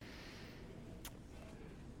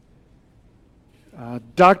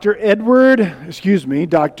Dr. Edgar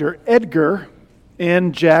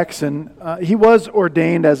N. Jackson, he was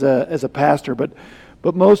ordained as a pastor,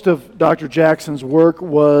 but most of Dr. Jackson's work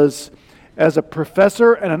was as a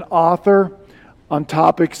professor and an author on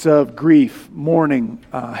topics of grief, mourning,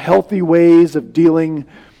 healthy ways of dealing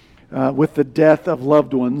with the death of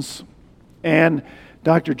loved ones. And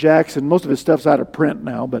Dr. Jackson, most of his stuff's out of print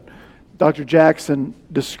now, but Dr. Jackson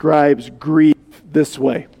describes grief this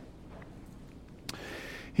way.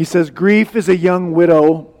 He says, grief is a young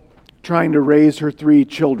widow trying to raise her 3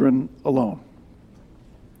 children alone.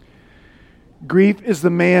 Grief is the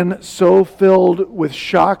man so filled with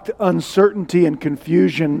shocked uncertainty and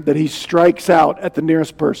confusion that he strikes out at the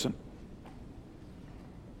nearest person.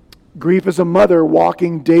 Grief is a mother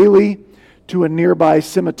walking daily to a nearby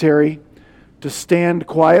cemetery to stand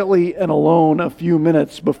quietly and alone a few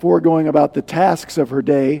minutes before going about the tasks of her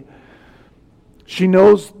day. She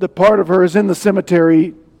knows that part of her is in the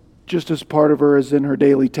cemetery just as part of her is in her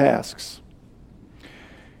daily tasks.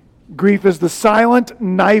 Grief is the silent,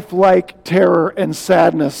 knife-like terror and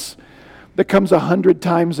sadness that comes 100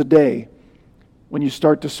 times a day when you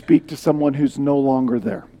start to speak to someone who's no longer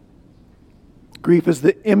there. Grief is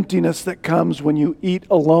the emptiness that comes when you eat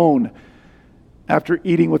alone after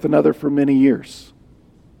eating with another for many years.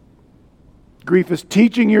 Grief is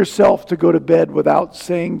teaching yourself to go to bed without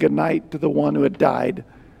saying goodnight to the one who had died.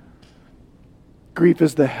 Grief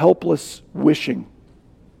is the helpless wishing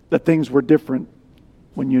that things were different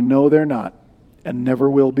when you know they're not and never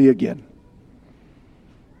will be again.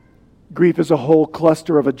 Grief is a whole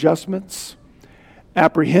cluster of adjustments,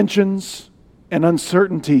 apprehensions, and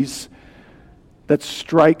uncertainties that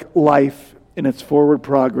strike life in its forward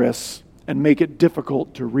progress and make it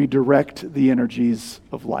difficult to redirect the energies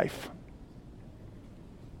of life.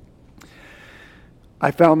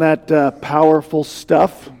 I found that powerful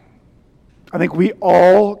stuff. I think we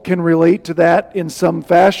all can relate to that in some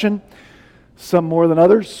fashion, some more than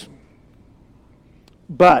others.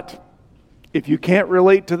 But if you can't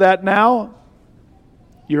relate to that now,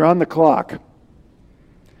 you're on the clock.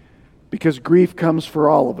 Because grief comes for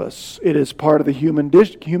all of us. It is part of the human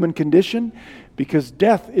condition, because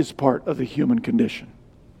death is part of the human condition.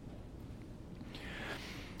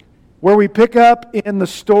 Where we pick up in the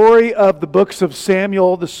story of the books of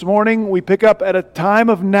Samuel this morning, we pick up at a time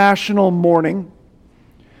of national mourning,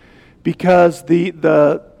 because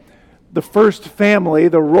the first family,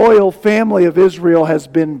 the royal family of Israel, has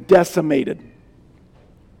been decimated.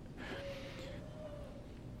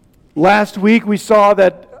 Last week we saw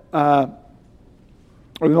that, or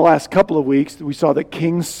in the last couple of weeks, we saw that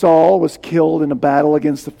King Saul was killed in a battle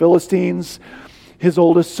against the Philistines. His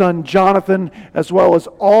oldest son Jonathan, as well as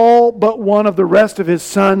all but one of the rest of his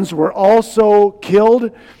sons, were also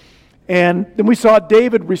killed. And then we saw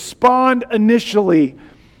David respond initially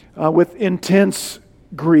with intense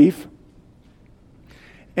grief.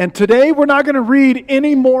 And today we're not going to read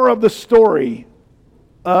any more of the story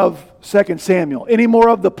of 2 Samuel, any more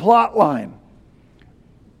of the plot line.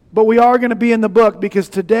 But we are going to be in the book, because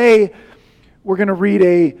today we're going to read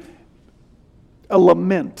a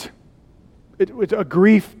lament. It's a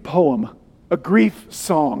grief poem, a grief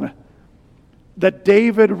song that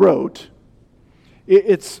David wrote.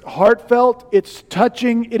 It's heartfelt, it's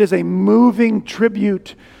touching, it is a moving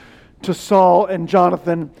tribute to Saul and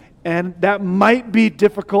Jonathan, and that might be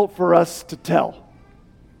difficult for us to tell.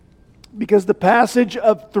 Because the passage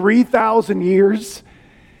of 3,000 years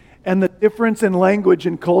and the difference in language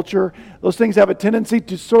and culture, those things have a tendency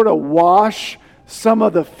to sort of wash some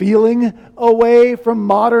of the feeling away from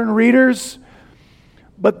modern readers.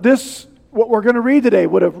 But this, what we're going to read today,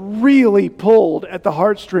 would have really pulled at the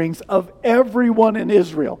heartstrings of everyone in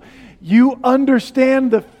Israel. You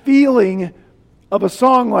understand the feeling of a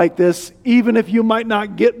song like this, even if you might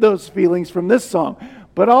not get those feelings from this song.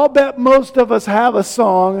 But I'll bet most of us have a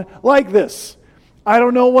song like this. I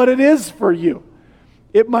don't know what it is for you.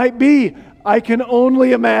 It might be, I Can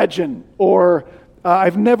Only Imagine, or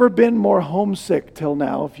I've Never Been More Homesick Till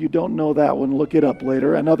Now. If you don't know that one, look it up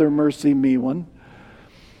later. Another Mercy Me one.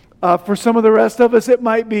 For some of the rest of us, it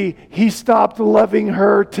might be, He Stopped Loving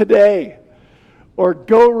Her Today, or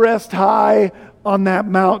Go Rest High on That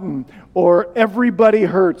Mountain, or Everybody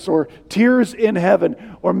Hurts, or Tears in Heaven,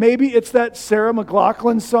 or maybe it's that Sarah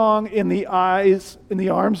McLachlan song, In the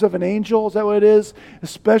Arms of an Angel. Is that what it is?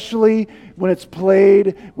 Especially when it's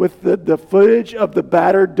played with the footage of the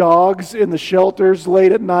battered dogs in the shelters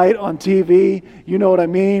late at night on TV. You know what I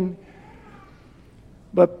mean?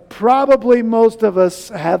 But probably most of us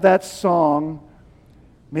have that song.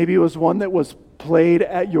 Maybe it was one that was played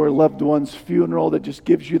at your loved one's funeral that just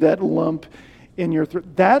gives you that lump in your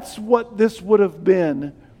throat. That's what this would have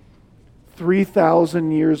been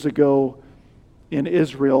 3,000 years ago in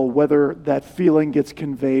Israel, whether that feeling gets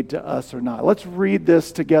conveyed to us or not. Let's read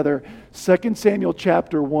this together. 2 Samuel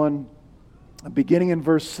chapter 1, beginning in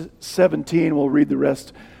verse 17. We'll read the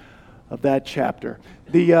rest of that chapter.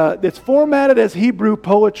 It's formatted as Hebrew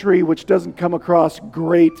poetry, which doesn't come across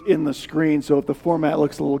great in the screen, so if the format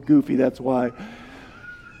looks a little goofy, that's why.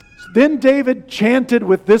 Then David chanted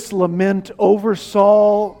with this lament over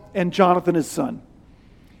Saul and Jonathan his son.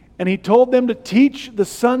 And he told them to teach the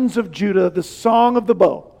sons of Judah the song of the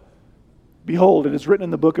bow. Behold, it is written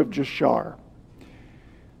in the book of Jashar.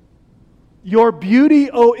 Your beauty,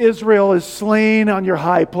 O Israel, is slain on your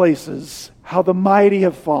high places. How the mighty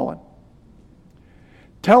have fallen.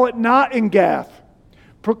 Tell it not in Gath.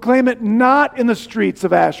 Proclaim it not in the streets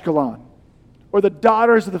of Ashkelon. Or the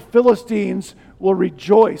daughters of the Philistines will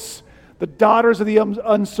rejoice. The daughters of the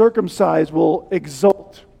uncircumcised will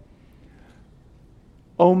exult.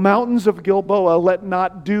 O mountains of Gilboa, let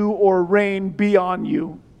not dew or rain be on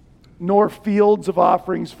you, nor fields of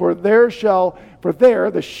offerings, for there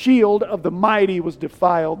the shield of the mighty was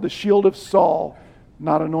defiled, the shield of Saul,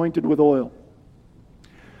 not anointed with oil.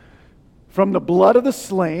 From the blood of the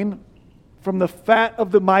slain, from the fat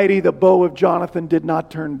of the mighty, the bow of Jonathan did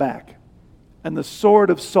not turn back, and the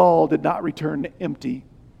sword of Saul did not return empty.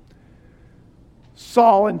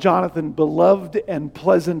 Saul and Jonathan, beloved and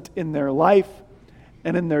pleasant in their life,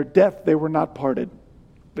 and in their death they were not parted.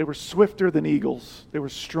 They were swifter than eagles. They were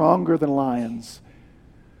stronger than lions.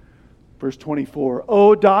 Verse 24,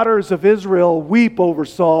 O daughters of Israel, weep over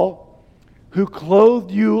Saul, who clothed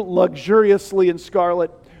you luxuriously in scarlet,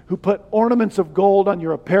 who put ornaments of gold on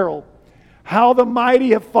your apparel. How the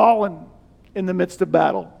mighty have fallen in the midst of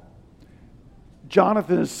battle.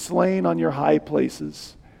 Jonathan is slain on your high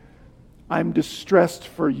places. I'm distressed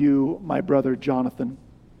for you, my brother Jonathan.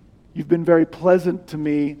 You've been very pleasant to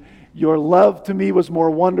me. Your love to me was more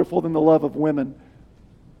wonderful than the love of women.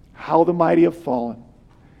 How the mighty have fallen,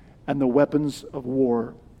 and the weapons of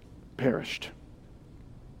war perished.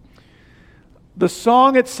 The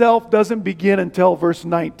song itself doesn't begin until verse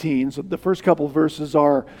 19. So the first couple of verses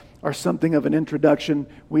are something of an introduction.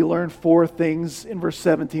 We learn 4 things in verse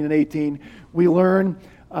 17 and 18. We learn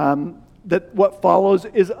that what follows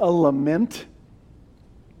is a lament.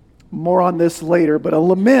 More on this later, but a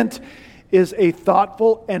lament is a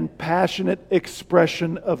thoughtful and passionate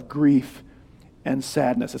expression of grief and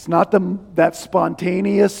sadness. It's not that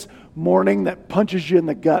spontaneous mourning that punches you in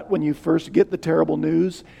the gut when you first get the terrible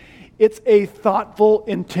news. It's a thoughtful,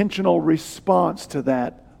 intentional response to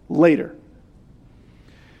that later.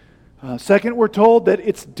 Second, we're told that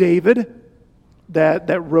it's David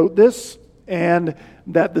that wrote this, and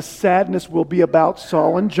that the sadness will be about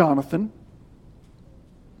Saul and Jonathan.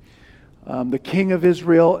 The king of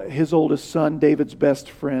Israel, his oldest son, David's best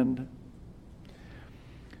friend.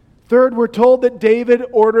 Third, we're told that David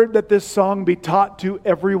ordered that this song be taught to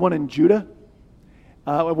everyone in Judah.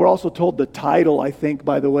 We're also told the title, I think,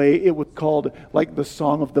 by the way, it was called like the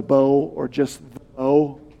Song of the Bow or just the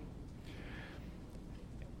Bow.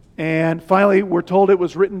 And finally, we're told it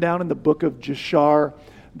was written down in the book of Jashar.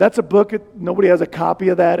 That's a book, nobody has a copy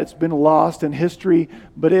of that. It's been lost in history,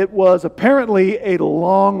 but it was apparently a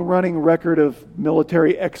long-running record of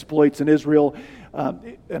military exploits in Israel.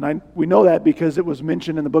 We know that because it was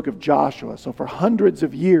mentioned in the book of Joshua. So for hundreds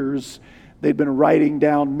of years, they'd been writing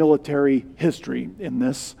down military history in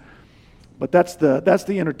this. But that's the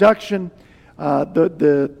introduction.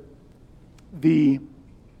 The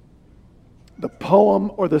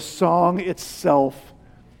poem or the song itself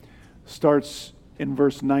starts in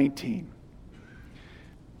verse 19,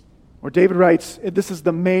 where David writes, this is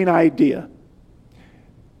the main idea.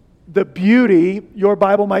 The beauty, your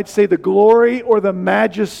Bible might say the glory or the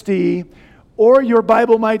majesty, or your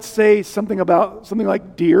Bible might say something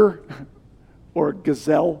like deer or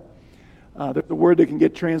gazelle. There's a word that can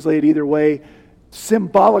get translated either way.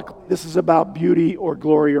 Symbolically, this is about beauty or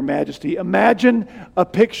glory or majesty. Imagine a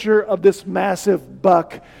picture of this massive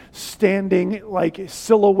buck standing like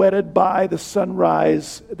silhouetted by the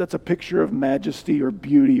sunrise. That's a picture of majesty or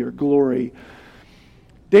beauty or glory.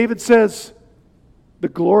 David says the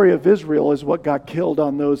glory of Israel is what got killed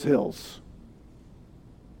on those hills.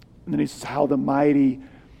 And then he says how the mighty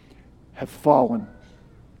have fallen.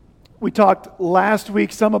 We talked last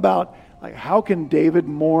week some about how can David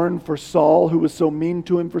mourn for Saul, who was so mean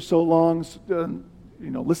to him for so long?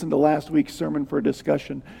 Listen to last week's sermon for a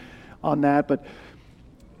discussion on that. But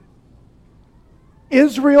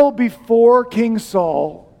Israel before King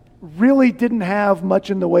Saul really didn't have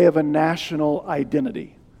much in the way of a national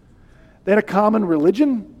identity. They had a common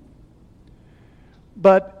religion.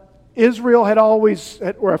 But Israel had always,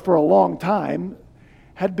 or for a long time,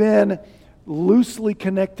 had been loosely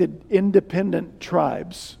connected independent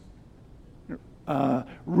tribes,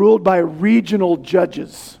 ruled by regional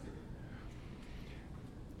judges.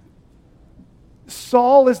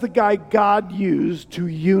 Saul is the guy God used to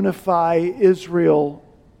unify Israel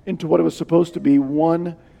into what it was supposed to be,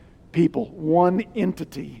 one people, one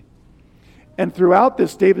entity. And throughout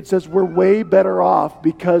this, David says, we're way better off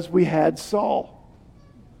because we had Saul.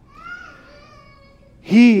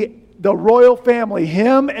 The royal family,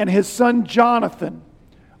 him and his son Jonathan,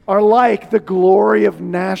 are like the glory of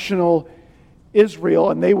national Israel,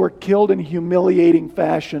 and they were killed in humiliating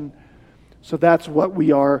fashion. So that's what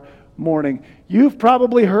we are mourning. You've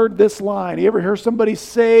probably heard this line. You ever hear somebody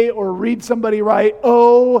say or read somebody write,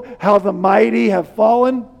 "Oh, how the mighty have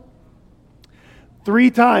fallen"?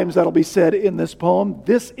 3 times that'll be said in this poem.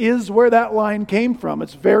 This is where that line came from.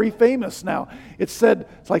 It's very famous now. It's said,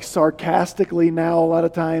 it's like sarcastically now a lot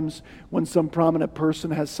of times when some prominent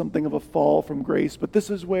person has something of a fall from grace. But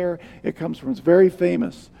this is where it comes from. It's very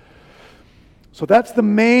famous. So that's the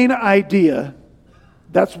main idea.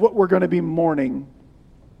 That's what we're going to be mourning.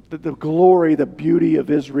 The glory, the beauty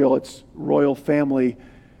of Israel, its royal family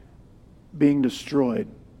being destroyed.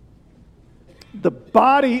 The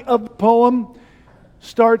body of the poem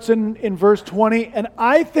starts in verse 20, and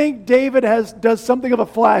I think David does something of a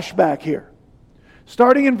flashback here.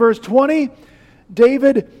 Starting in verse 20,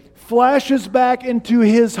 David flashes back into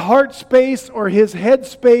his heart space or his head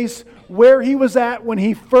space where he was at when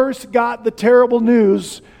he first got the terrible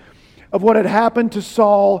news of what had happened to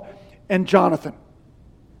Saul and Jonathan.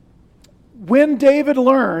 When David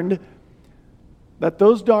learned that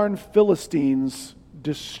those darn Philistines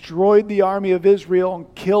destroyed the army of Israel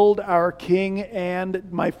and killed our king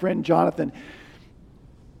and my friend Jonathan,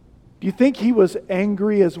 do you think he was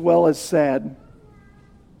angry as well as sad?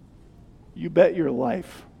 You bet your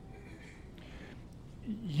life.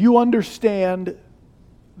 You understand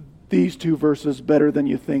these 2 verses better than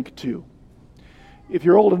you think too. If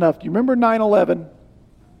you're old enough, do you remember 9/11?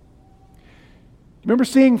 Remember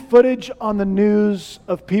seeing footage on the news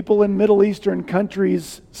of people in Middle Eastern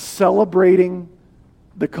countries celebrating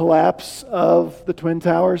the collapse of the Twin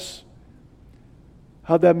Towers?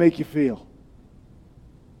 How'd that make you feel?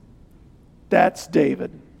 That's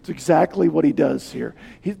David. It's exactly what he does here.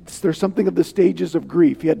 There's something of the stages of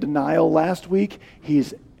grief. He had denial last week.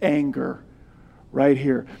 He's anger right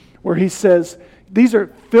here, where he says, these are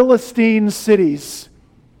Philistine cities.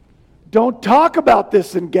 Don't talk about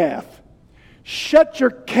this in Gath. Shut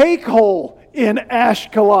your cake hole in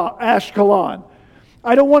Ashkelon.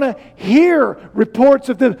 I don't want to hear reports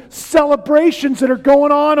of the celebrations that are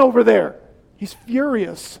going on over there. He's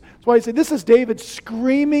furious. That's why I say this is David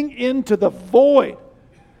screaming into the void.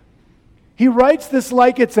 He writes this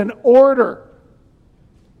like it's an order,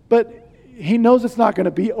 but he knows it's not going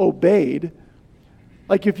to be obeyed.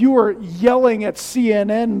 Like if you were yelling at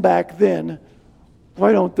CNN back then,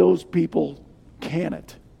 why don't those people can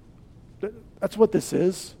it? That's what this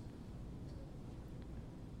is.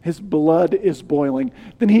 His blood is boiling.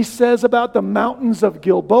 Then he says about the mountains of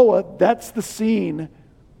Gilboa, that's the scene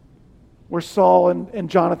where Saul and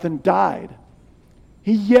Jonathan died.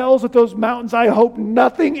 He yells at those mountains, I hope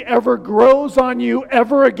nothing ever grows on you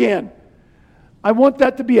ever again. I want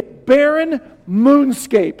that to be a barren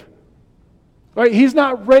moonscape. Right? He's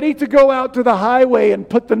not ready to go out to the highway and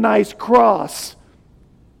put the nice cross.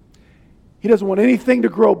 He doesn't want anything to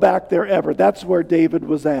grow back there ever. That's where David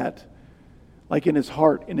was at. Like in his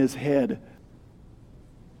heart, in his head,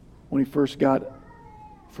 when he first got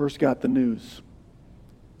the news.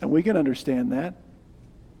 And we can understand that.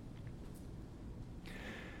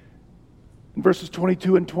 In verses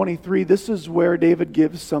 22 and 23, this is where David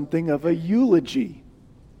gives something of a eulogy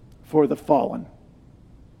for the fallen,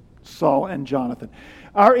 Saul and Jonathan.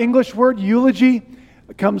 Our English word eulogy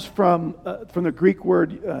comes from the Greek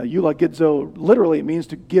word eulogizo. Literally, it means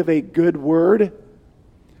to give a good word.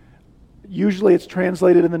 Usually it's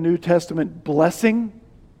translated in the New Testament blessing.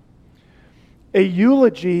 A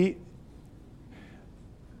eulogy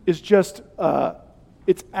is just,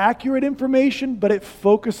 it's accurate information, but it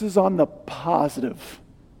focuses on the positive.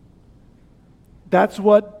 That's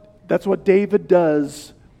what David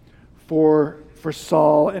does for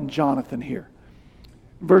Saul and Jonathan here.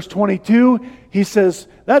 Verse 22, he says,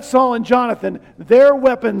 that's Saul and Jonathan. Their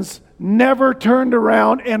weapons never turned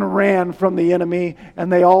around and ran from the enemy,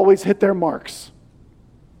 and they always hit their marks.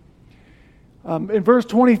 In verse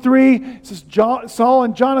 23, it says, Saul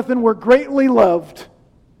and Jonathan were greatly loved.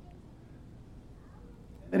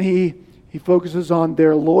 And he He focuses on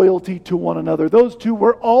their loyalty to one another. Those two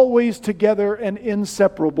were always together and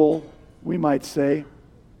inseparable, we might say.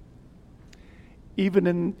 Even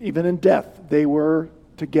in death, they were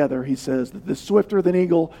together, he says. The swifter than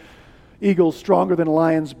eagle, stronger than a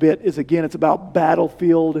lion's bit is, again, it's about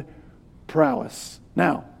battlefield prowess.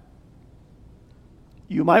 Now,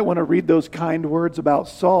 you might want to read those kind words about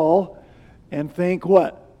Saul and think,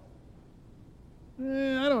 what?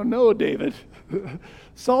 I don't know, David.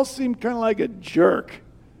 Saul seemed kind of like a jerk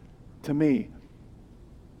to me.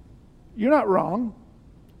 You're not wrong,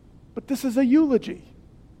 but this is a eulogy.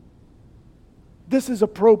 This is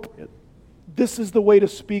appropriate. This is the way to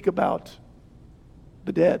speak about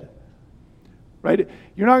the dead. Right?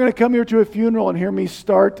 You're not going to come here to a funeral and hear me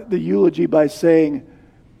start the eulogy by saying,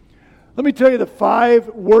 let me tell you the 5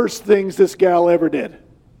 worst things this gal ever did.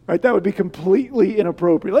 Right? That would be completely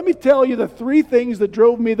inappropriate. Let me tell you the 3 things that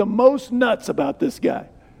drove me the most nuts about this guy.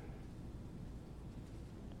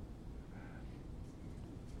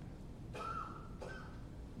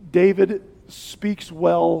 David speaks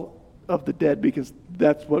well of the dead because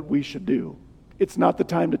that's what we should do. It's not the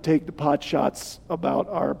time to take the pot shots about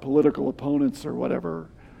our political opponents or whatever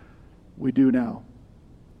we do now.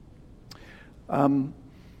 And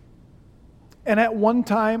at one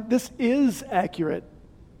time, this is accurate.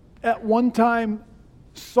 At one time,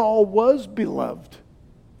 Saul was beloved.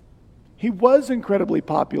 He was incredibly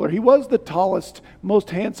popular. He was the tallest,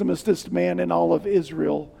 most handsomest man in all of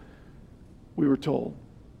Israel, we were told.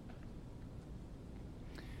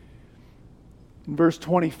 In verse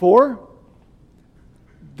 24,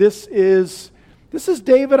 this is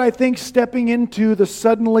David, I think, stepping into the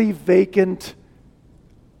suddenly vacant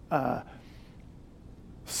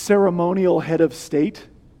ceremonial head of state.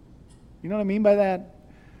 You know what I mean by that?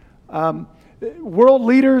 World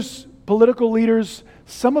leaders, political leaders,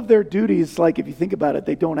 some of their duties, like if you think about it,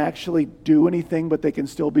 they don't actually do anything, but they can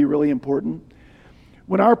still be really important.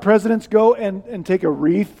 When our presidents go and take a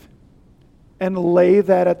wreath and lay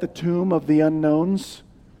that at the tomb of the unknowns,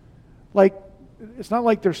 like, it's not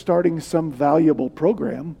like they're starting some valuable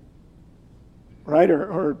program, right?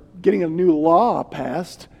 Or getting a new law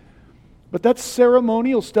passed. But that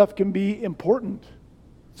ceremonial stuff can be important.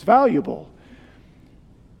 It's valuable.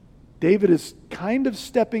 David is kind of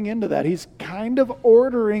stepping into that. He's kind of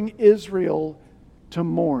ordering Israel to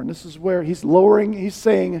mourn. This is where he's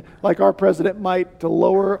saying, like our president might, to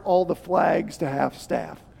lower all the flags to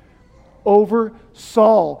half-staff over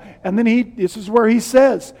Saul. And then this is where he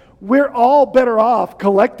says, we're all better off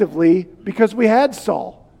collectively because we had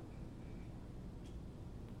Saul.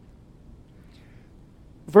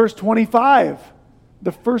 Verse 25,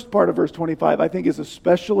 the first part of verse 25, I think is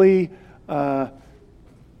especially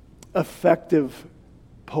effective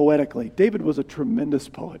poetically. David was a tremendous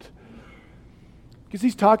poet. Because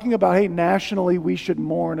he's talking about, hey, nationally we should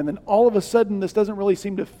mourn. And then all of a sudden, this doesn't really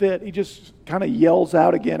seem to fit. He just kind of yells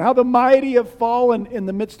out again, how the mighty have fallen in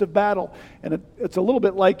the midst of battle. And it's a little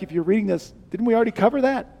bit like, if you're reading this, didn't we already cover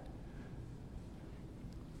that?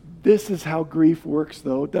 This is how grief works,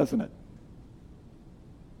 though, doesn't it?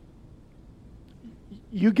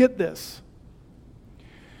 You get this.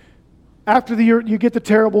 After you get the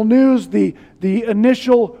terrible news, the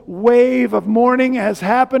initial wave of mourning has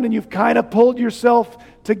happened and you've kind of pulled yourself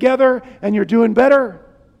together and you're doing better.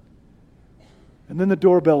 And then the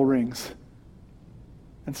doorbell rings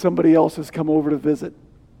and somebody else has come over to visit.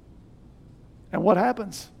 And what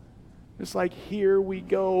happens? It's like, here we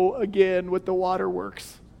go again with the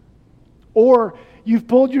waterworks. Or you've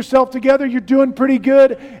pulled yourself together, you're doing pretty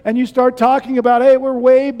good, and you start talking about, hey, we're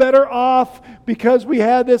way better off because we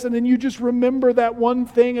had this, and then you just remember that one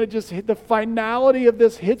thing, and it just hit, the finality of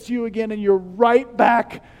this hits you again, and you're right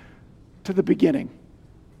back to the beginning.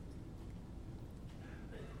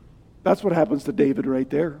 That's what happens to David right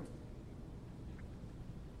there.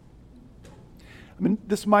 I mean,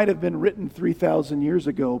 this might have been written 3,000 years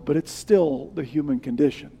ago, but it's still the human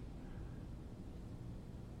condition.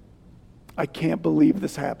 I can't believe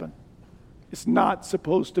this happened. It's not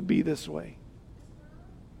supposed to be this way.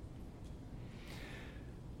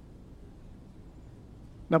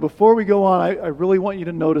 Now, before we go on, I really want you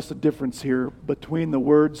to notice a difference here between the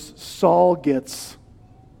words Saul gets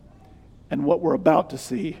and what we're about to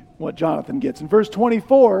see, what Jonathan gets. In verse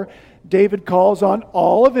 24, David calls on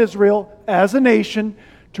all of Israel as a nation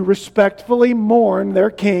to respectfully mourn their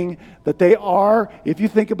king, that they are, if you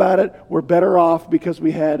think about it, we're better off because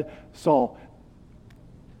we had Saul.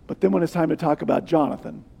 But then when it's time to talk about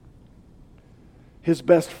Jonathan, his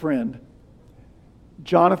best friend,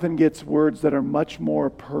 Jonathan gets words that are much more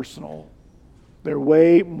personal. They're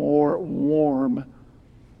way more warm.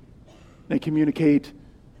 They communicate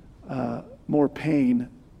more pain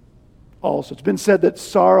also. It's been said that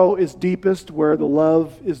sorrow is deepest where the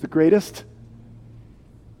love is the greatest.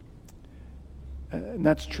 And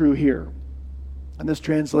that's true here. In this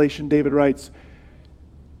translation, David writes,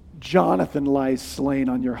 Jonathan lies slain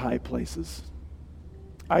on your high places.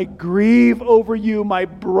 I grieve over you, my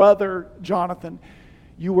brother Jonathan.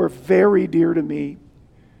 You were very dear to me.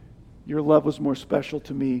 Your love was more special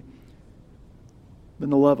to me than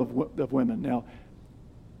the love of women. Now,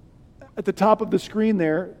 at the top of the screen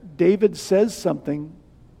there, David says something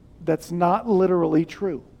that's not literally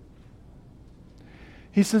true.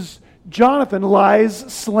 He says, Jonathan lies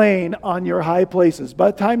slain on your high places.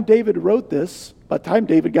 By the time David wrote this, by the time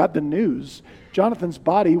David got the news, Jonathan's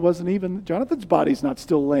body's not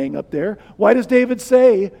still laying up there. Why does David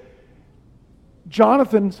say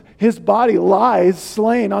his body lies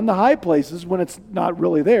slain on the high places when it's not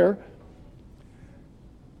really there?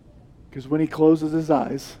 Because when he closes his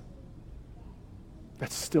eyes,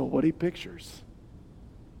 that's still what he pictures.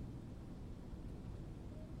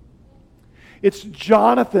 It's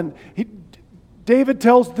Jonathan. David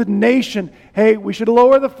tells the nation, hey, we should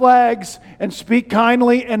lower the flags and speak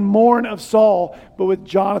kindly and mourn of Saul. But with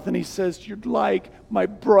Jonathan, he says, you're like my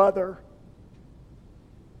brother.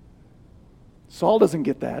 Saul doesn't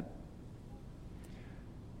get that.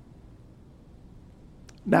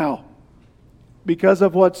 Now, because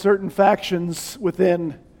of what certain factions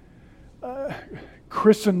within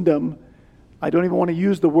Christendom, I don't even want to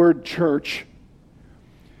use the word church,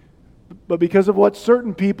 but because of what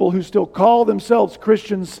certain people who still call themselves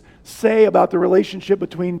Christians say about the relationship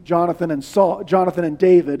between Jonathan and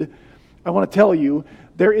David, I want to tell you,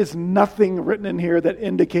 there is nothing written in here that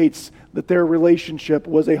indicates that their relationship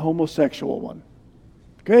was a homosexual one.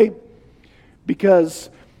 Okay? Because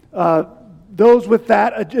those with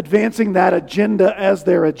that, advancing that agenda as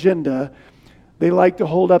their agenda, they like to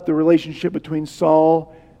hold up the relationship between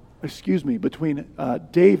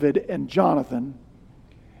David and Jonathan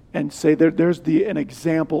and say there's an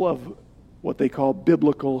example of what they call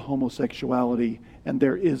biblical homosexuality, and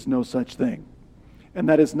there is no such thing. And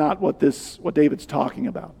that is not what David's talking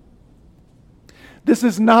about. This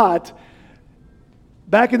is not,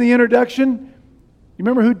 back in the introduction, you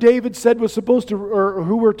remember who David said was supposed to, or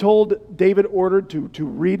who we're told David ordered to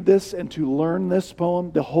read this and to learn this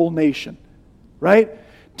poem? The whole nation, right?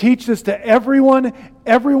 Teach this to everyone.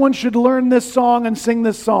 Everyone should learn this song and sing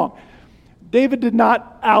this song. David did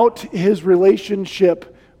not out his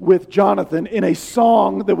relationship with Jonathan in a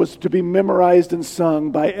song that was to be memorized and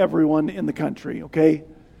sung by everyone in the country, okay?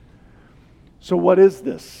 So what is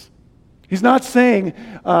this? He's not saying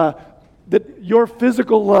that your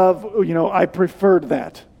physical love, I preferred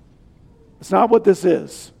that. It's not what this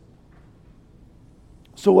is.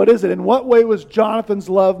 So what is it? In what way was Jonathan's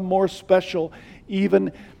love more special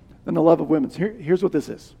even than the love of women's? Here's what this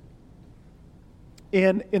is.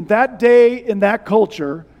 In that day, in that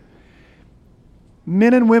culture,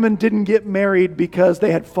 men and women didn't get married because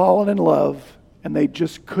they had fallen in love and they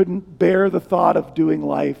just couldn't bear the thought of doing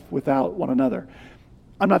life without one another.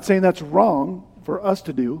 I'm not saying that's wrong for us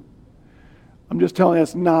to do. I'm just telling you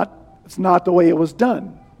it's not the way it was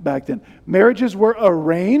done back then. Marriages were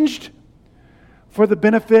arranged for the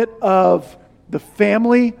benefit of the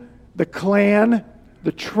family, the clan,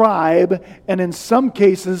 the tribe, and in some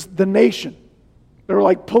cases, the nation. They were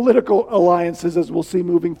like political alliances, as we'll see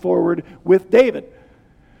moving forward with David.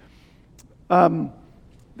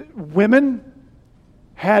 Women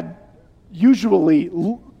had usually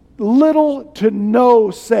little to no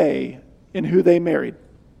say in who they married.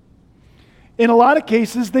 In a lot of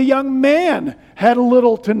cases, the young man had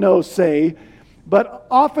little to no say, but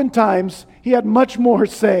oftentimes he had much more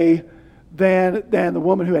say than the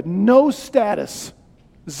woman who had no status,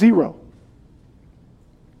 zero.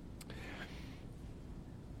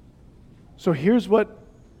 So here's what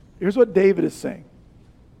David is saying.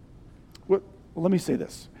 Well, let me say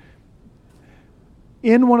this.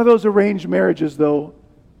 In one of those arranged marriages, though,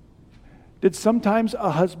 did sometimes a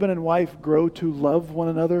husband and wife grow to love one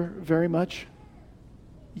another very much?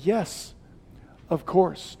 Yes, of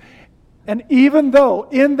course. And even though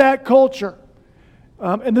in that culture,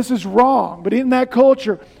 and this is wrong, but in that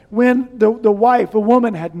culture, when the wife, a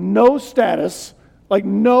woman, had no status, like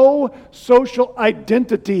no social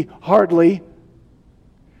identity hardly,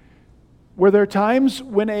 were there times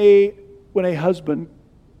when a husband,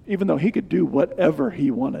 even though he could do whatever he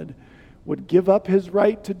wanted, would give up his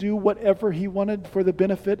right to do whatever he wanted for the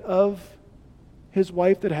benefit of his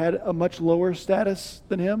wife that had a much lower status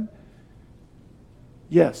than him?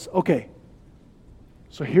 Yes, okay.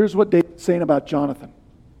 So here's what David's saying about Jonathan.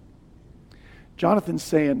 Jonathan's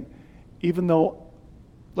saying, even though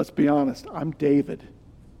let's be honest, I'm David.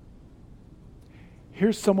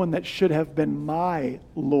 Here's someone that should have been my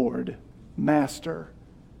Lord, Master.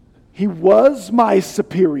 He was my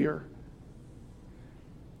superior.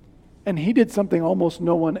 And he did something almost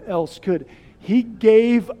no one else could. He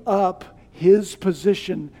gave up his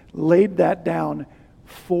position, laid that down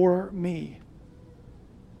for me.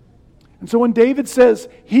 And so when David says,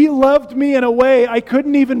 he loved me in a way I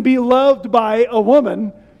couldn't even be loved by a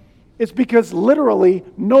woman, it's because literally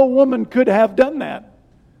no woman could have done that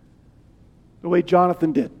the way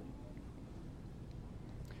Jonathan did.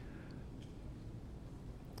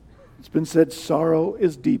 It's been said, sorrow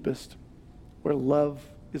is deepest where love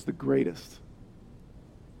is the greatest.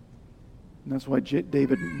 And that's why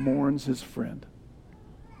David mourns his friend.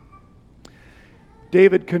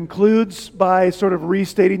 David concludes by sort of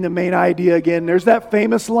restating the main idea again. There's that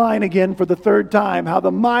famous line again for the third time, how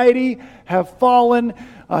the mighty have fallen.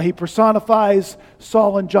 He personifies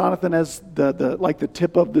Saul and Jonathan as like the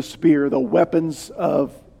tip of the spear. The weapons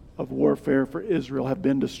of warfare for Israel have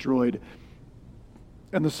been destroyed.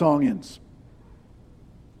 And the song ends.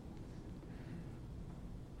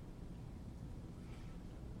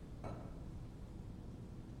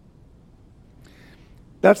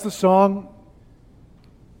 That's the song.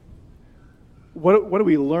 What do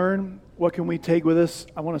we learn? What can we take with us?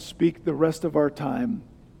 I want to speak the rest of our time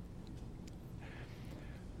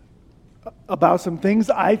about some things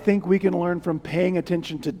I think we can learn from paying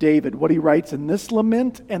attention to David, what he writes in this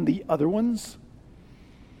lament and the other ones.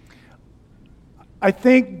 I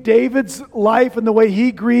think David's life and the way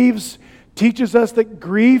he grieves teaches us that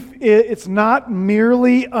grief, it's not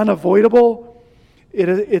merely unavoidable,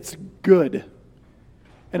 it's good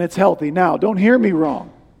and it's healthy. Now, don't hear me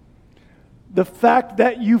wrong. The fact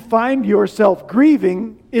that you find yourself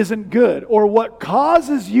grieving isn't good, or what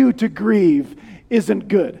causes you to grieve isn't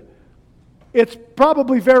good. It's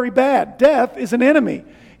probably very bad. Death is an enemy.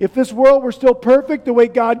 If this world were still perfect the way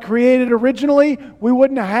God created originally, we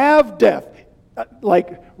wouldn't have death.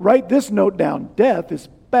 Like, write this note down. Death is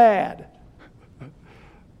bad.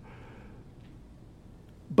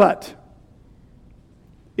 But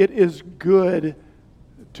it is good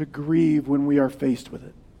to grieve when we are faced with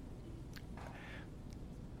it.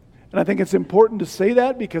 And I think it's important to say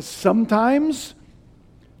that because sometimes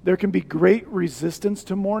there can be great resistance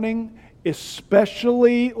to mourning,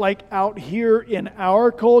 especially like out here in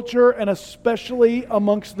our culture and especially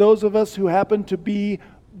amongst those of us who happen to be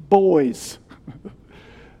boys,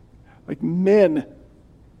 like men.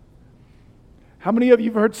 How many of you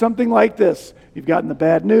have heard something like this? You've gotten the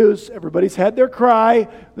bad news, everybody's had their cry,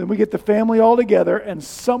 then we get the family all together and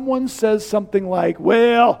someone says something like,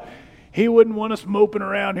 well, he wouldn't want us moping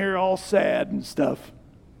around here all sad and stuff.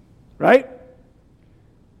 Right?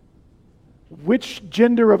 Which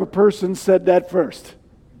gender of a person said that first?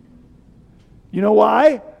 You know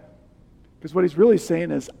why? Because what he's really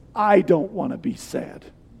saying is, I don't want to be sad.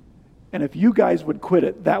 And if you guys would quit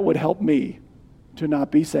it, that would help me to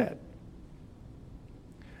not be sad.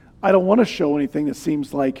 I don't want to show anything that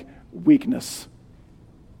seems like weakness.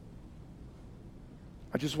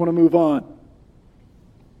 I just want to move on.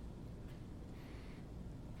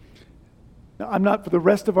 Now, I'm not, for the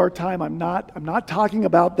rest of our time, I'm not talking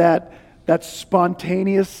about that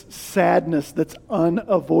spontaneous sadness that's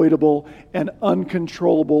unavoidable and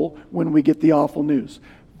uncontrollable when we get the awful news.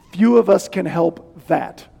 Few of us can help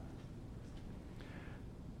that.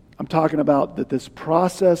 I'm talking about this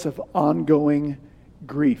process of ongoing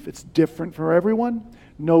grief. It's different for everyone.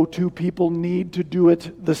 No two people need to do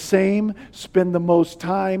it the same, spend the most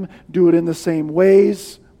time, do it in the same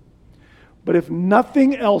ways. But if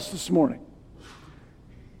nothing else this morning,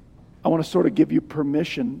 I want to sort of give you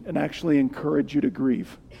permission and actually encourage you to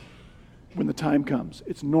grieve when the time comes.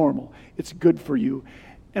 It's normal. It's good for you.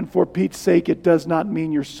 And for Pete's sake, it does not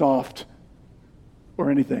mean you're soft or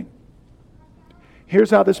anything. Here's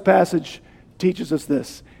how this passage teaches us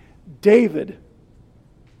this. David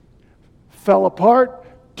fell apart,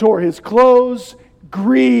 tore his clothes,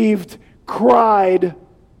 grieved, cried.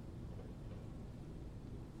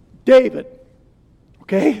 David,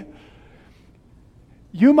 okay?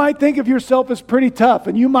 You might think of yourself as pretty tough,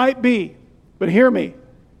 and you might be, but hear me,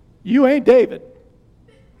 you ain't David.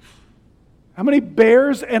 How many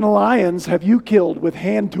bears and lions have you killed with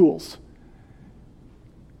hand tools?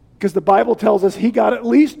 Because the Bible tells us he got at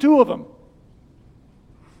least 2 of them.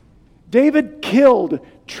 David killed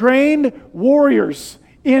trained warriors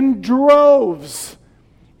in droves,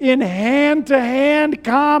 in hand-to-hand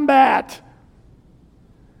combat.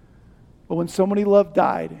 But when someone he loved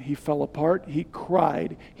died, he fell apart, he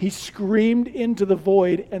cried, he screamed into the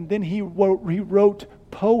void, and then he wrote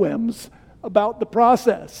poems about the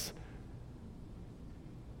process.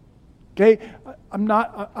 Okay? I'm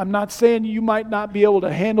not saying you might not be able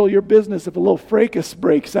to handle your business if a little fracas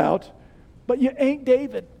breaks out, but you ain't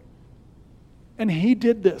David. And he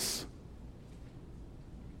did this.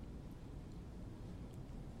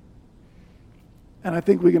 And I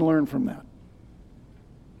think we can learn from that.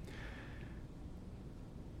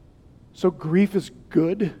 So grief is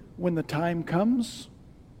good when the time comes.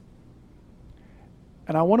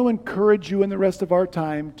 And I want to encourage you in the rest of our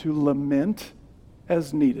time to lament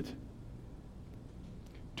as needed.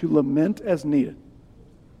 To lament as needed.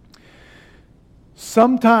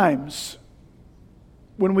 Sometimes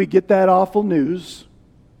when we get that awful news,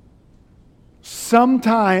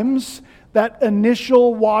 sometimes that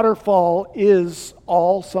initial waterfall is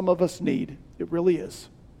all some of us need. It really is.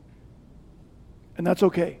 And that's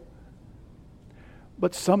okay.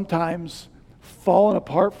 But sometimes falling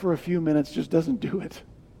apart for a few minutes just doesn't do it.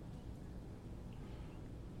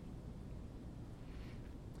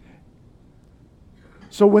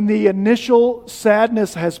 So when the initial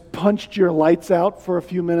sadness has punched your lights out for a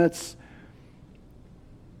few minutes,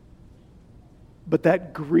 but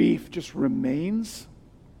that grief just remains,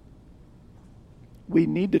 we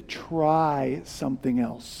need to try something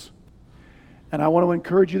else. And I want to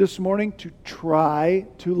encourage you this morning to try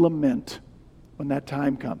to lament when that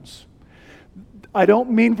time comes. I don't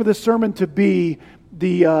mean for the sermon to be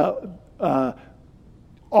the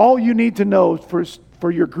all you need to know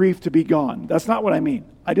for your grief to be gone. That's not what I mean.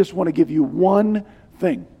 I just want to give you one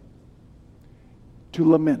thing: to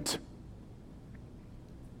lament.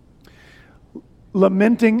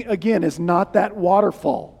 Lamenting, again, is not that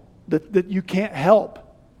waterfall that you can't help.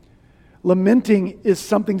 Lamenting is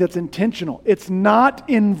something that's intentional. It's not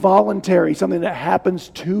involuntary, something that happens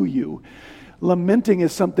to you. Lamenting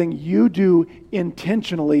is something you do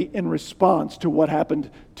intentionally in response to what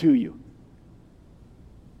happened to you.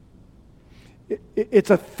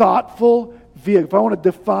 It's a thoughtful vehicle. If I want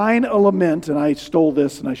to define a lament, and I stole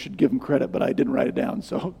this and I should give him credit, but I didn't write it down,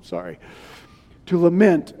 so sorry. A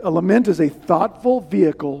lament is a thoughtful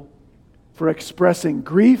vehicle for expressing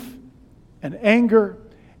grief and anger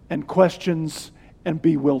and questions and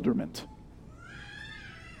bewilderment.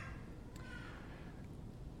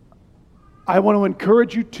 I want to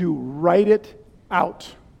encourage you to write it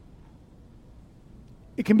out.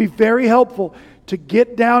 It can be very helpful to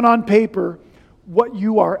get down on paper what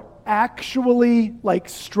you are actually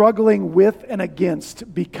struggling with and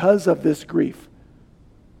against because of this grief.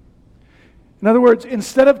 In other words,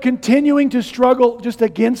 instead of continuing to struggle just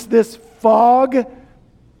against this fog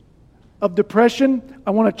of depression,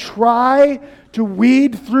 I want to try to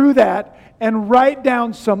weed through that and write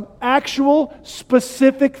down some actual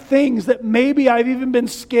specific things that maybe I've even been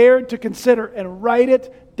scared to consider, and write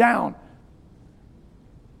it down.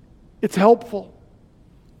 It's helpful.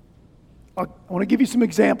 I want to give you some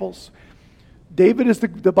examples. David is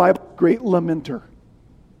the Bible's great lamenter.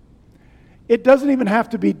 It doesn't even have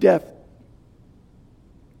to be death.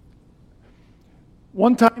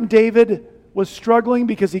 One time David was struggling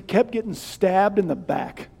because he kept getting stabbed in the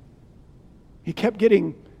back. He kept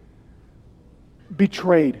getting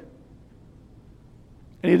betrayed.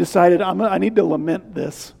 And he decided, I need to lament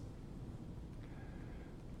this.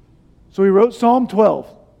 So he wrote Psalm 12.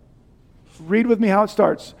 Read with me how it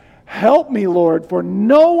starts. Help me, Lord, for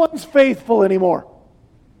no one's faithful anymore.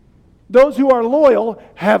 Those who are loyal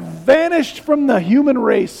have vanished from the human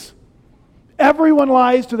race. Everyone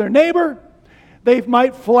lies to their neighbor. They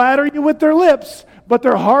might flatter you with their lips, but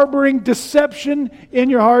they're harboring deception in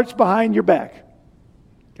your hearts behind your back.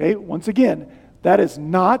 Okay, once again, that is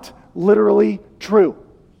not literally true.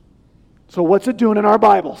 So what's it doing in our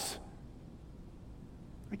Bibles?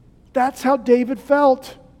 That's how David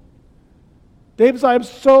felt. David said, I'm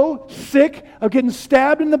so sick of getting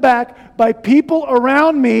stabbed in the back by people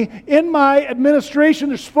around me in my administration.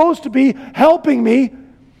 They're supposed to be helping me.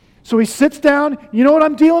 So he sits down. You know what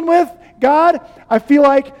I'm dealing with? God, I feel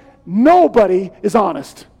like nobody is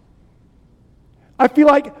honest. I feel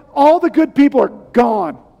like all the good people are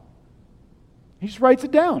gone. He just writes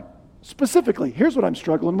it down. Specifically, here's what I'm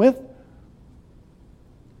struggling with.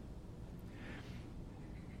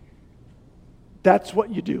 That's what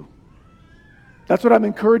you do. That's what I'm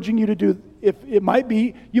encouraging you to do. If it might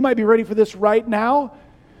be, you might be ready for this right now.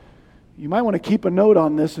 You might want to keep a note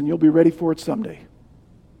on this and you'll be ready for it someday.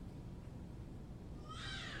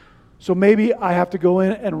 So maybe I have to go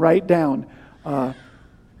in and write down,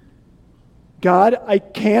 God, I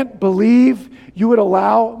can't believe you would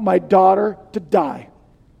allow my daughter to die.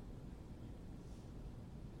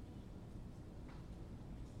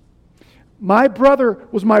 My brother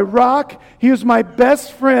was my rock. He was my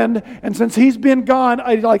best friend. And since he's been gone,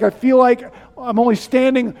 I feel like I'm only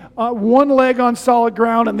standing one leg on solid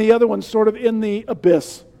ground and the other one sort of in the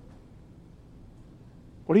abyss.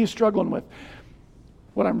 What are you struggling with?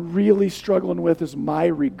 What I'm really struggling with is my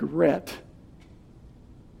regret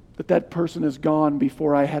that person is gone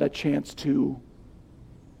before I had a chance to.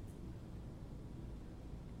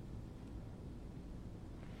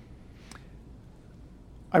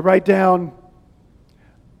 I write down,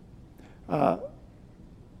 I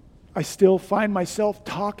still find myself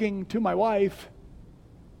talking to my wife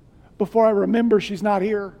before I remember she's not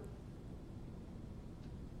here.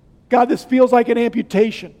 God, this feels like an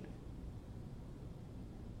amputation.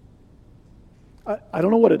 I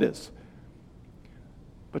don't know what it is.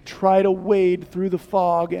 But try to wade through the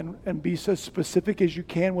fog and be so specific as you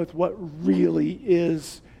can with what really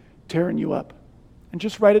is tearing you up. And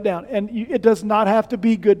just write it down. And it does not have to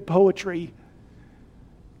be good poetry.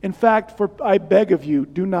 In fact, I beg of you,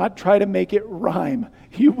 do not try to make it rhyme.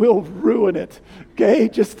 You will ruin it. Okay?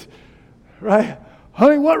 Just, right?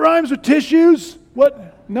 Honey, what rhymes with tissues?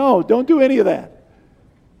 What? No, don't do any of that.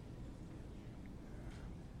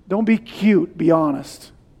 Don't be cute, be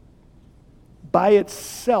honest. By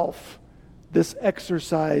itself, this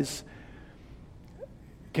exercise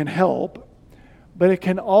can help, but it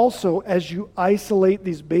can also, as you isolate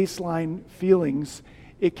these baseline feelings,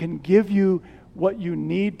 it can give you what you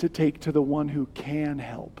need to take to the one who can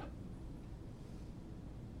help.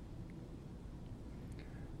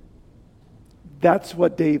 That's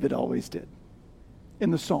what David always did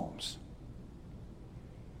in the Psalms.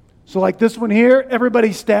 So like this one here,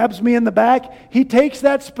 everybody stabs me in the back. He takes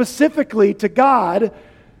that specifically to God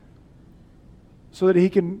so that he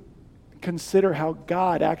can consider how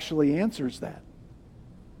God actually answers that.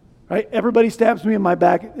 Right? Everybody stabs me in my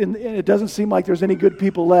back, and it doesn't seem like there's any good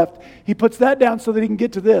people left. He puts that down so that he can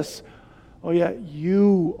get to this. Oh yeah,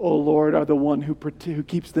 you, O Lord, are the one who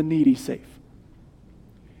keeps the needy safe.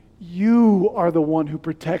 You are the one who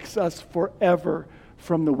protects us forever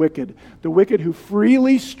from the wicked who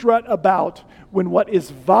freely strut about when what is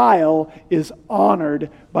vile is honored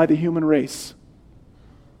by the human race.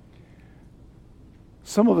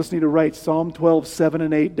 Some of us need to write Psalm 12, 7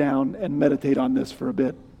 and 8 down and meditate on this for a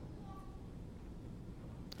bit.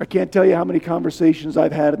 I can't tell you how many conversations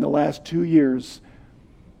I've had in the last 2 years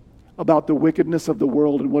about the wickedness of the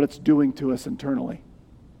world and what it's doing to us internally.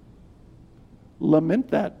 Lament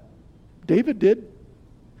that. David did.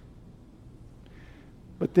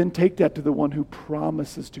 But then take that to the one who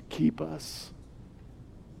promises to keep us.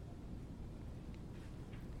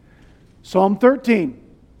 Psalm 13.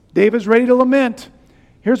 David's ready to lament.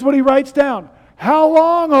 Here's what he writes down. How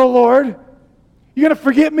long, O Lord? You going to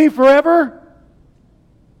forget me forever?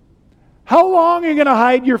 How long are you going to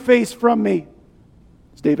hide your face from me?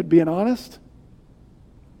 Is David being honest?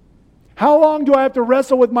 How long do I have to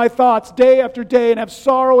wrestle with my thoughts day after day and have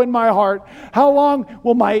sorrow in my heart? How long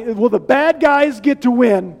will the bad guys get to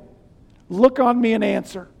win? Look on me and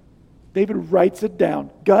answer. David writes it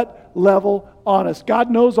down. Gut level, honest.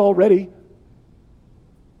 God knows already.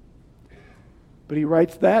 But he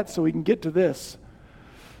writes that so he can get to this.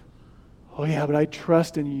 Oh yeah, but I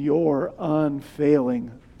trust in your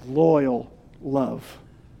unfailing, loyal love.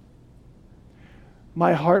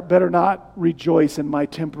 My heart better not rejoice in my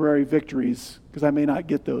temporary victories, because I may not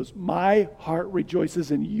get those. My heart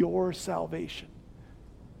rejoices in your salvation.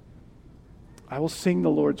 I will sing the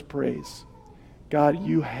Lord's praise. God,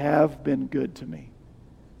 you have been good to me.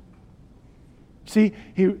 See,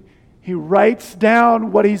 he writes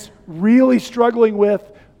down what he's really struggling with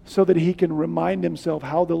so that he can remind himself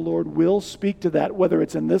how the Lord will speak to that, whether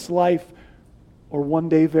it's in this life or one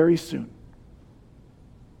day very soon.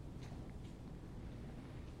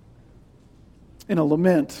 In a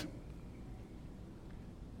lament,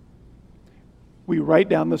 we write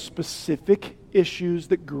down the specific issues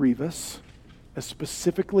that grieve us as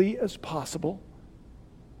specifically as possible.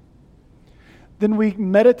 Then we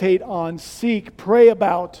meditate on, seek, pray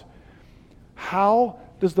about how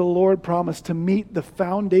does the Lord promise to meet the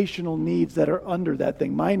foundational needs that are under that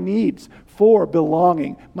thing. My needs for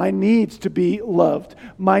belonging, my needs to be loved,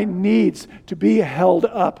 my needs to be held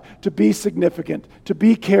up, to be significant, to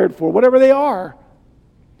be cared for, whatever they are.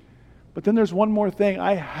 But then there's one more thing.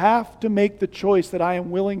 I have to make the choice that I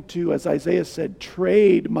am willing to, as Isaiah said,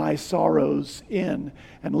 trade my sorrows in.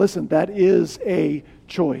 And listen, that is a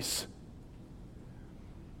choice.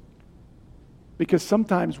 Because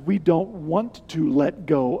sometimes we don't want to let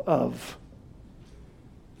go of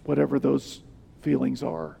whatever those feelings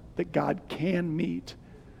are that God can meet.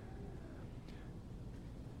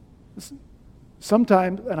 Listen,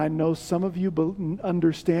 Sometimes, and I know some of you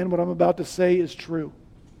understand what I'm about to say is true.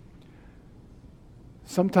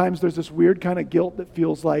 Sometimes there's this weird kind of guilt that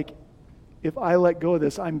feels like if I let go of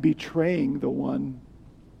this, I'm betraying the one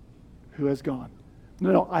who has gone.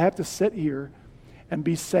 No, I have to sit here and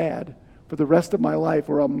be sad for the rest of my life,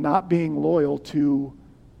 or I'm not being loyal to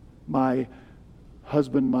my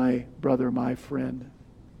husband, my brother, my friend.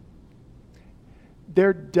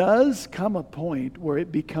 There does come a point where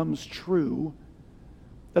it becomes true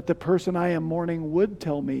that the person I am mourning would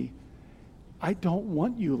tell me, I don't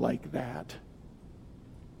want you like that.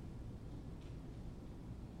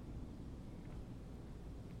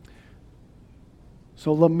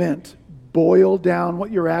 So lament. Boil down what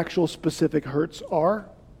your actual specific hurts are.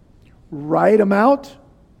 Write them out.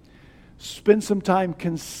 Spend some time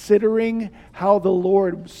considering how the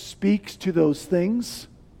Lord speaks to those things.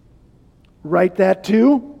 Write that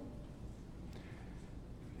too.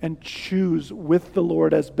 And choose with the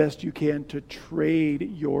Lord as best you can to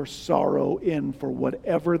trade your sorrow in for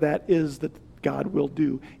whatever that is that God will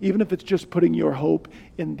do. Even if it's just putting your hope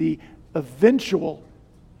in the eventual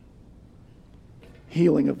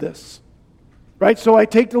healing of this. Right? So I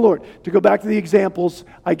take the Lord. To go back to the examples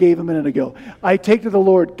I gave a minute ago. I take to the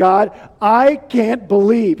Lord, God, I can't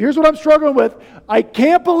believe. Here's what I'm struggling with. I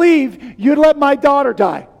can't believe you'd let my daughter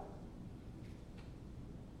die.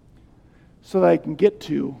 So that I can get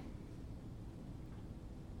to,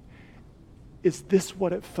 is this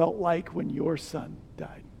what it felt like when your son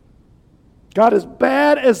died? God, as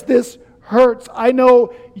bad as this hurts, I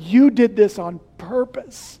know you did this on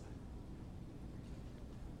purpose.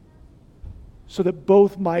 So that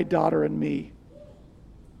both my daughter and me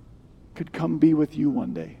could come be with you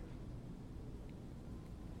one day.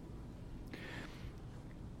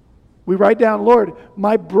 We write down, Lord,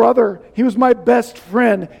 my brother, he was my best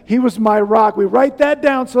friend. He was my rock. We write that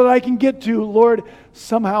down so that I can get to, Lord,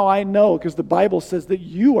 somehow I know, because the Bible says that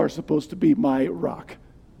you are supposed to be my rock.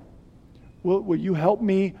 Will you help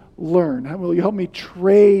me learn? Will you help me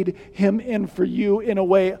trade him in for you in a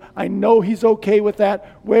way I know he's okay with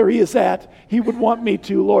that, where he is at. He would want me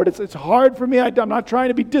to, Lord. It's hard for me. I'm not trying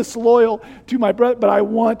to be disloyal to my brother, but I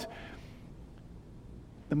want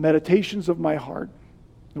the meditations of my heart,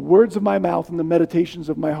 the words of my mouth and the meditations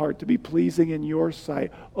of my heart to be pleasing in your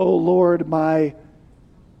sight. Oh Lord, my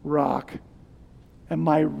rock and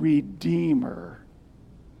my redeemer.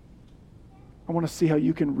 I want to see how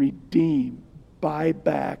you can redeem, buy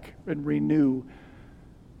back, and renew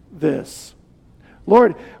this.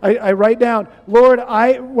 Lord, I write down, Lord,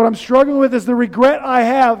 what I'm struggling with is the regret I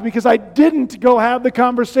have because I didn't go have the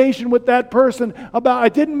conversation with that person about, I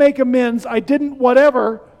didn't make amends, I didn't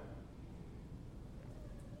whatever.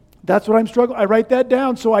 That's what I'm struggling. I write that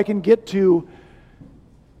down so I can get to,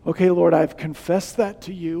 okay, Lord, I've confessed that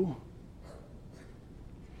to you.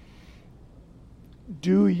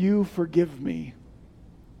 Do you forgive me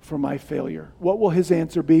for my failure? What will his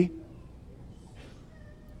answer be?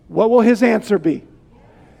 What will his answer be?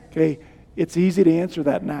 Okay, it's easy to answer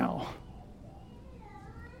that now.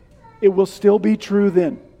 It will still be true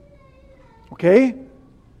then. Okay?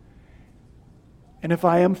 And if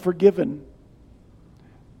I am forgiven,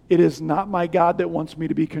 it is not my God that wants me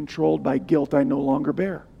to be controlled by guilt I no longer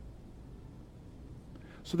bear.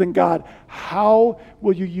 So then, God, how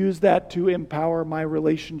will you use that to empower my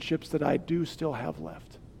relationships that I do still have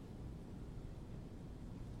left?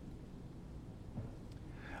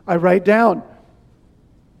 I write down,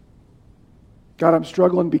 God, I'm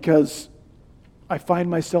struggling because I find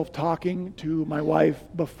myself talking to my wife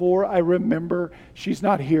before I remember she's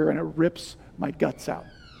not here, and it rips my guts out.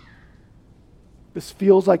 This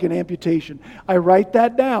feels like an amputation. I write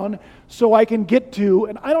that down so I can get to,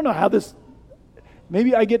 and I don't know how this,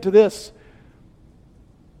 maybe I get to this.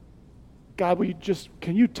 God,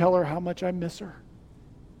 can you tell her how much I miss her?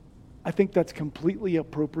 I think that's a completely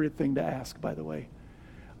appropriate thing to ask, by the way.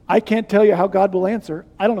 I can't tell you how God will answer.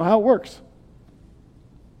 I don't know how it works.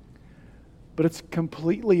 But it's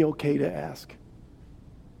completely okay to ask.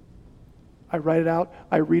 I write it out,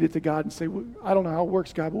 I read it to God and say, I don't know how it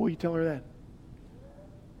works, God, but will you tell her that?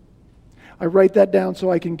 I write that down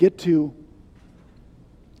so I can get to,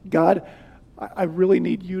 God, I really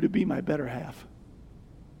need you to be my better half.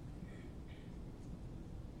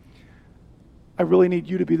 I really need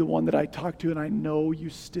you to be the one that I talk to, and I know you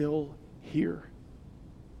still hear.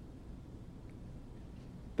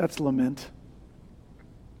 That's lament.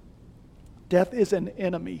 Death is an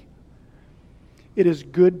enemy. It is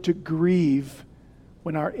good to grieve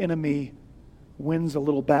when our enemy wins a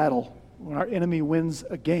little battle, when our enemy wins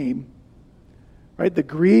a game. Right? The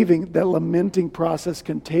grieving, that lamenting process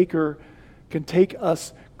can take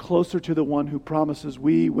us closer to the one who promises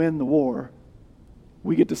we win the war.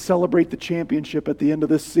 We get to celebrate the championship at the end of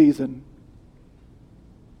this season.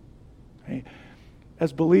 Okay?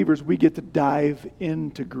 As believers, we get to dive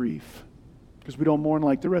into grief because we don't mourn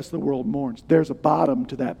like the rest of the world mourns. There's a bottom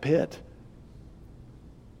to that pit.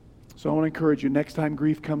 So I want to encourage you, next time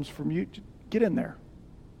grief comes from you, get in there,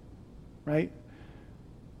 right?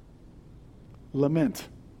 Lament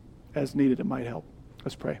as needed. It might help.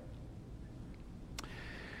 Let's pray.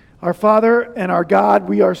 Our Father and our God,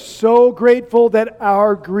 we are so grateful that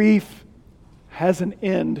our grief has an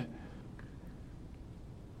end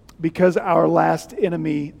because our last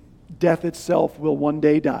enemy, death itself, will one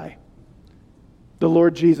day die. The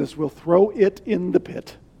Lord Jesus will throw it in the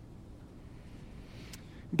pit.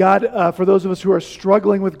 God, for those of us who are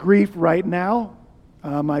struggling with grief right now,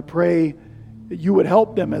 I pray that you would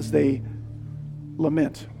help them as they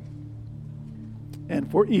lament. And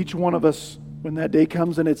for each one of us, when that day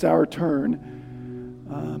comes and it's our turn,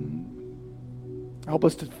 help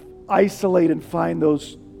us to isolate and find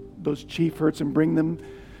those chief hurts and bring them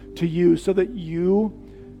to you so that you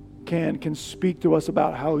can speak to us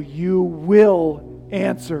about how you will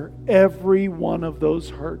answer every one of those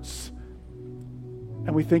hurts.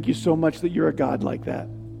 And we thank you so much that you're a God like that,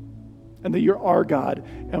 and that you're our God,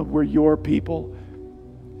 and we're your people.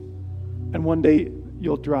 And one day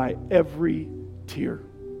you'll dry every tear.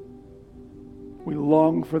 We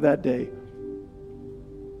long for that day.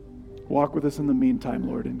 Walk with us in the meantime,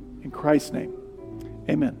 Lord, in Christ's name.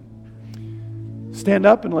 Amen. Stand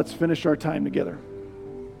up and let's finish our time together.